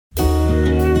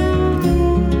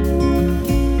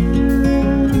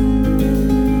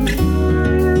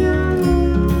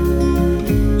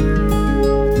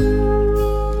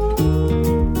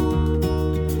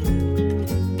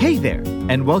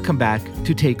Welcome back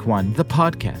to Take One, the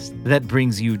podcast that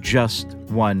brings you just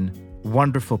one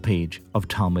wonderful page of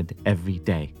Talmud every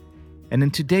day. And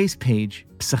in today's page,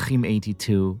 Psachim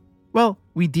 82, well,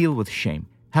 we deal with shame.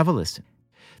 Have a listen.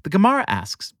 The Gemara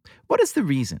asks, what is the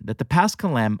reason that the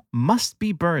Paschal lamb must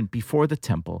be burned before the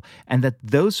temple and that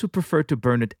those who prefer to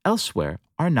burn it elsewhere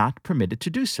are not permitted to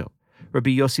do so? Rabbi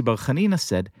Yossi bar Chanina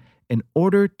said, in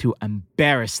order to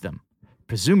embarrass them.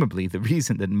 Presumably, the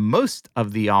reason that most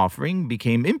of the offering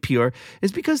became impure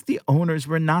is because the owners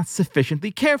were not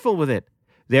sufficiently careful with it.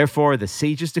 Therefore, the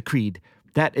sages decreed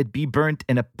that it be burnt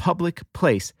in a public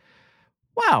place.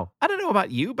 Wow, I don't know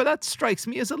about you, but that strikes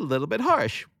me as a little bit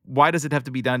harsh. Why does it have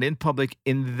to be done in public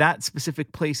in that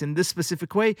specific place in this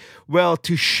specific way? Well,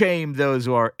 to shame those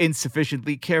who are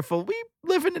insufficiently careful. We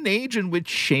live in an age in which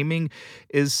shaming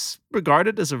is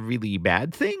regarded as a really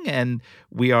bad thing, and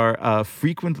we are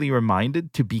frequently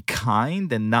reminded to be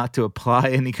kind and not to apply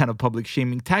any kind of public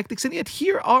shaming tactics. And yet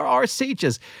here are our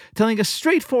sages telling us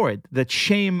straightforward that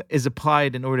shame is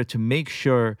applied in order to make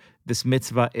sure this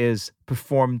mitzvah is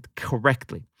performed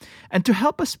correctly. And to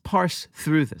help us parse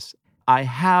through this, I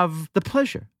have the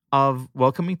pleasure of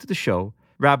welcoming to the show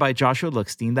Rabbi Joshua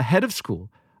Lookstein, the head of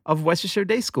school of Westchester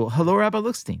Day School. Hello, Rabbi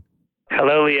Lookstein.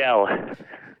 Hello, Liel.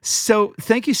 So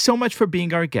thank you so much for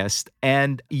being our guest.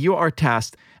 And you are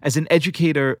tasked as an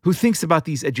educator who thinks about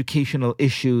these educational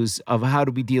issues of how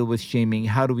do we deal with shaming?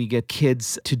 How do we get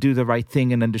kids to do the right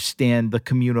thing and understand the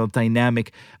communal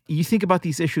dynamic? You think about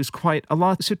these issues quite a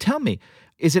lot. So tell me,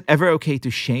 is it ever okay to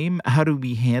shame? How do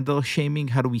we handle shaming?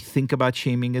 How do we think about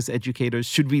shaming as educators?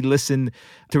 Should we listen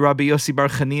to Rabbi Yossi bar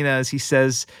Chanina as he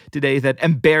says today that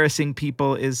embarrassing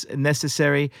people is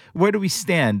necessary? Where do we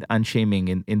stand on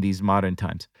shaming in these modern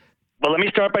times? Well, let me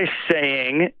start by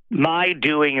saying my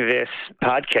doing this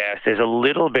podcast is a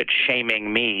little bit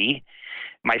shaming me,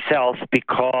 myself,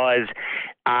 because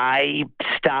I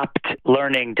stopped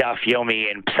learning Daf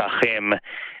Yomi and Psachim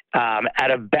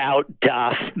at about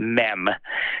Daf Mem.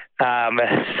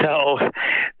 So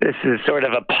this is sort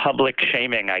of a public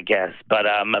shaming, I guess. But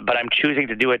I'm choosing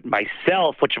to do it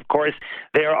myself, which, of course,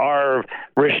 there are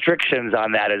restrictions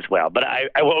on that as well. But I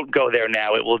won't go there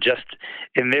now. It will just,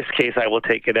 in this case, I will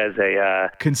take it as a...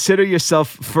 Consider yourself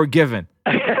forgiven.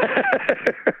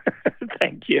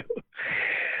 Thank you.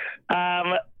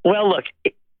 Well, look,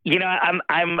 you know,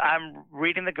 I'm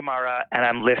reading the Gemara and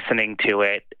I'm listening to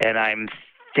it and I'm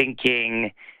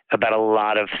thinking about a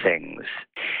lot of things.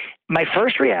 My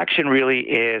first reaction really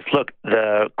is, look,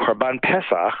 the Korban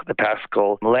Pesach, the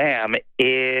Paschal Lamb,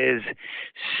 is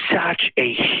such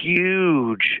a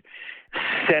huge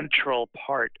central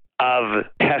part of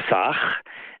Pesach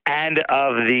and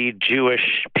of the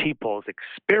Jewish people's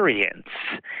experience,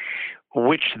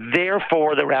 which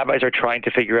therefore the rabbis are trying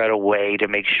to figure out a way to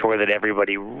make sure that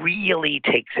everybody really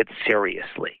takes it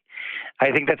seriously.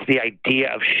 I think that's the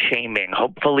idea of shaming.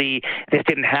 Hopefully, this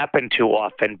didn't happen too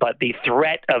often, but the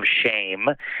threat of shame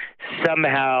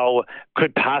somehow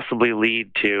could possibly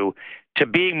lead to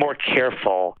being more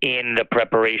careful in the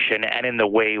preparation and in the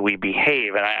way we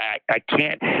behave. And I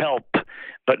can't help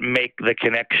but make the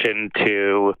connection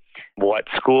to what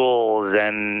schools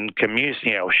and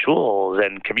shuls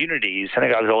and communities,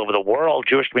 synagogues all over the world,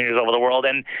 Jewish communities all over the world,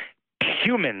 and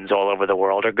humans all over the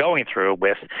world are going through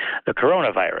with the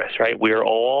coronavirus, right? We're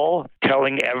all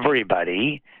telling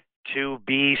everybody to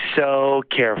be so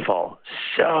careful.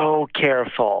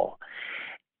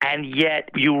 And yet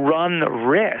you run the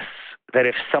risk that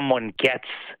if someone gets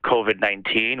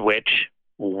COVID-19, which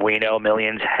we know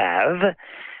millions have,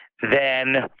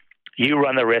 then you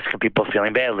run the risk of people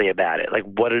feeling badly about it. Like,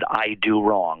 what did I do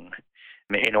wrong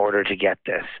in order to get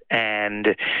this?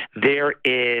 And there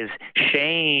is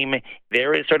shame.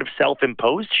 There is sort of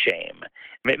self-imposed shame.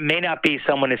 It may not be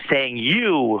someone is saying,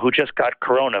 you who just got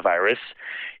coronavirus,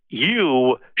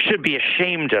 you should be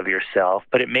ashamed of yourself.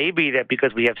 But it may be that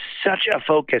because we have such a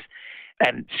focus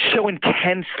and so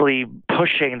intensely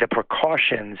pushing the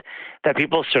precautions that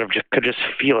people sort of could just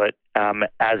feel it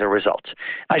as a result.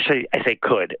 I say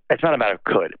could. It's not a matter of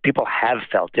could. People have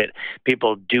felt it.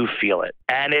 People do feel it.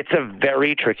 And it's a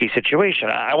very tricky situation.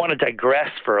 I want to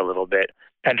digress for a little bit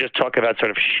and just talk about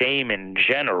sort of shame in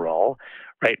general,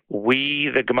 right?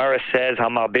 The Gemara says,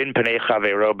 Hamal bin penei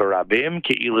chavero barabim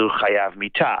ki'ilu chayav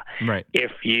mita. Right.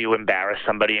 If you embarrass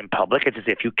somebody in public, it's as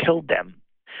if you killed them.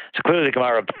 So clearly the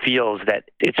Gemara feels that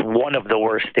it's one of the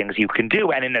worst things you can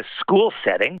do. And in a school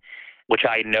setting, which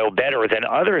I know better than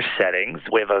other settings,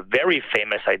 we have a very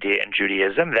famous idea in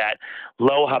Judaism that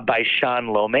lo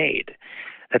habaishan lo made,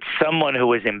 that someone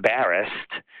who is embarrassed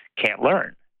can't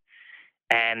learn.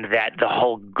 and that the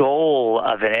whole goal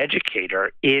of an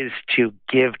educator is to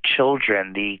give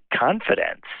children the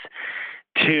confidence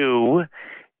to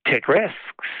take risks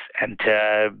and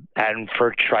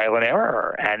for trial and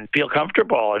error and feel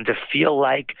comfortable and to feel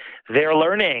like they're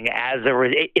learning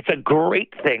it's a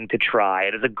great thing to try.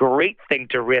 It is a great thing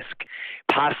to risk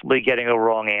possibly getting a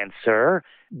wrong answer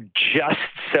just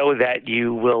so that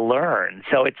you will learn.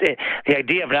 So the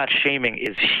idea of not shaming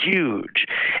is huge.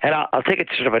 And I'll take it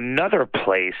to sort of another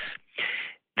place.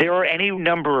 There are any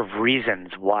number of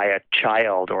reasons why a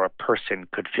child or a person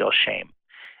could feel shame.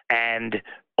 And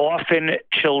often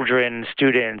children,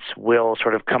 students will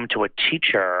sort of come to a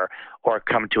teacher or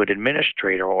come to an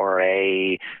administrator or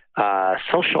a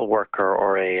social worker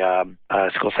or a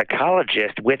school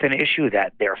psychologist with an issue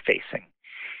that they're facing.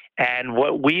 And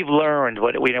what we've learned,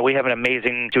 we have an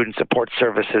amazing student support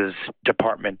services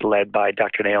department led by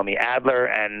Dr. Naomi Adler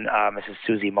and Mrs.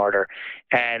 Susie Martyr.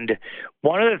 And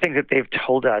one of the things that they've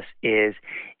told us is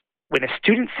when a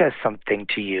student says something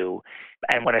to you,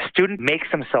 and when a student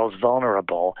makes themselves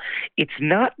vulnerable, it's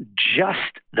not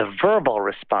just the verbal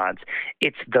response,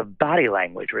 it's the body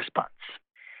language response.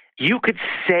 You could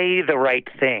say the right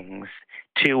things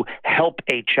to help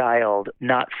a child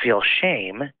not feel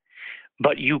shame,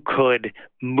 but you could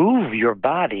move your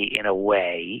body in a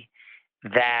way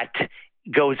that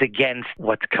goes against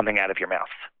what's coming out of your mouth.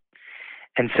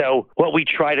 And so what we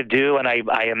try to do, and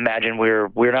I imagine we're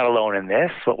not alone in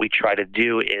this, what we try to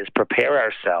do is prepare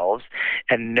ourselves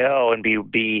and know and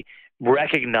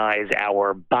recognize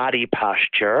our body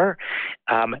posture,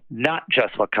 not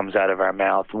just what comes out of our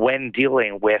mouth when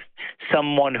dealing with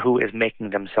someone who is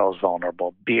making themselves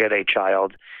vulnerable, be it a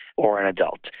child or an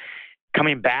adult.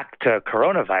 Coming back to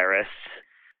coronavirus,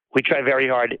 we try very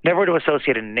hard never to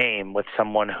associate a name with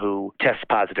someone who tests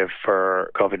positive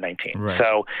for COVID-19. Right.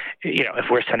 So, if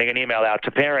we're sending an email out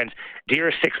to parents,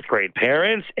 dear sixth grade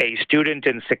parents, a student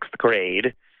in sixth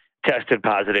grade tested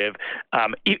positive.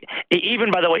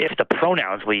 Even, by the way, if the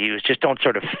pronouns we use just don't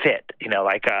sort of fit,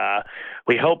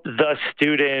 we hope the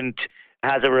student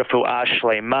has a refuah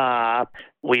shlema.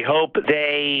 We hope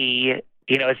they...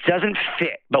 it doesn't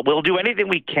fit, but we'll do anything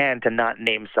we can to not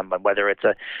name someone, whether it's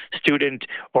a student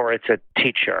or it's a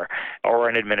teacher or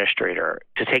an administrator.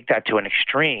 To take that to an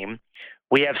extreme,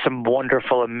 we have some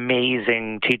wonderful,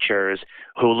 amazing teachers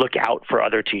who look out for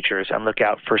other teachers and look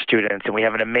out for students. And we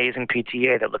have an amazing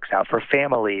PTA that looks out for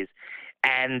families.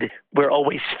 And we're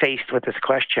always faced with this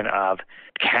question of,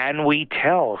 can we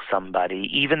tell somebody,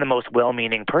 even the most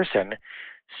well-meaning person,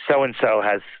 so-and-so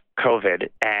has COVID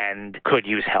and could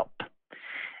use help?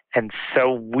 And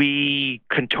so we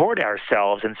contort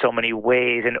ourselves in so many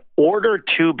ways in order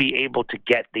to be able to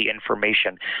get the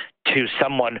information to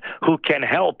someone who can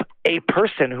help a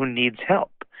person who needs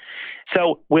help.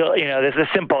 So there's a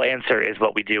simple answer is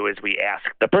what we do is we ask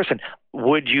the person,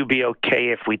 would you be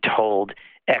okay if we told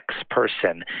X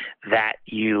person that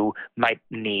you might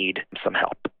need some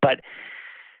help?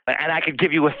 And I could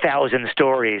give you 1,000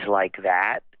 stories like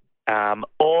that,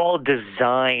 all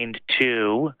designed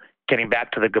to... Getting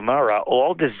back to the Gemara,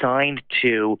 all designed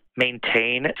to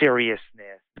maintain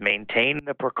seriousness, maintain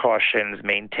the precautions,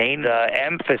 maintain the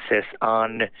emphasis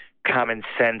on common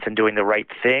sense and doing the right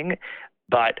thing,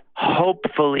 but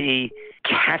hopefully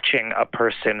catching a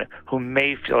person who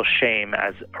may feel shame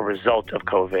as a result of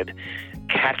COVID,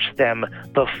 catch them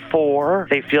before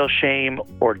they feel shame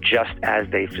or just as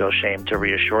they feel shame to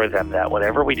reassure them that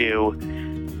whatever we do,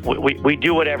 we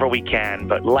do whatever we can,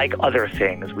 but like other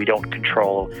things, we don't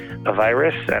control a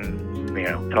virus, and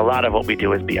a lot of what we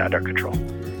do is beyond our control.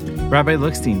 Rabbi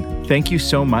Lookstein, thank you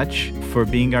so much for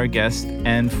being our guest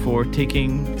and for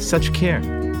taking such care.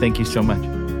 Thank you so much.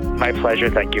 My pleasure.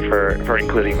 Thank you for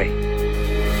including me.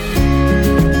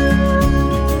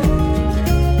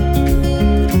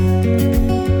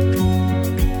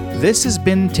 This has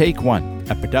been Take One,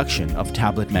 a production of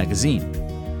Tablet Magazine.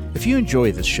 If you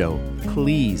enjoy this show,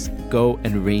 please go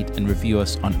and rate and review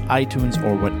us on iTunes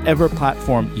or whatever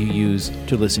platform you use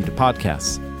to listen to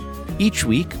podcasts. Each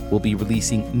week, we'll be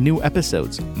releasing new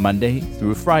episodes, Monday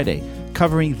through Friday,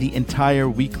 covering the entire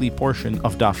weekly portion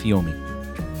of Daf Yomi.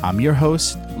 I'm your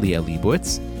host, Leah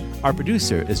Leibowitz. Our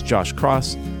producer is Josh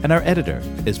Cross, and our editor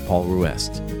is Paul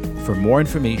Ruest. For more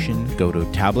information, go to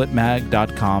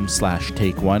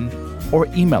tabletmag.com/takeone or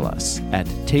email us at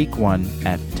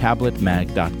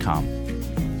takeone@tabletmag.com.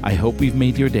 I hope we've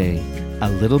made your day a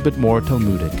little bit more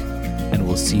Talmudic, and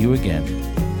we'll see you again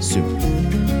soon.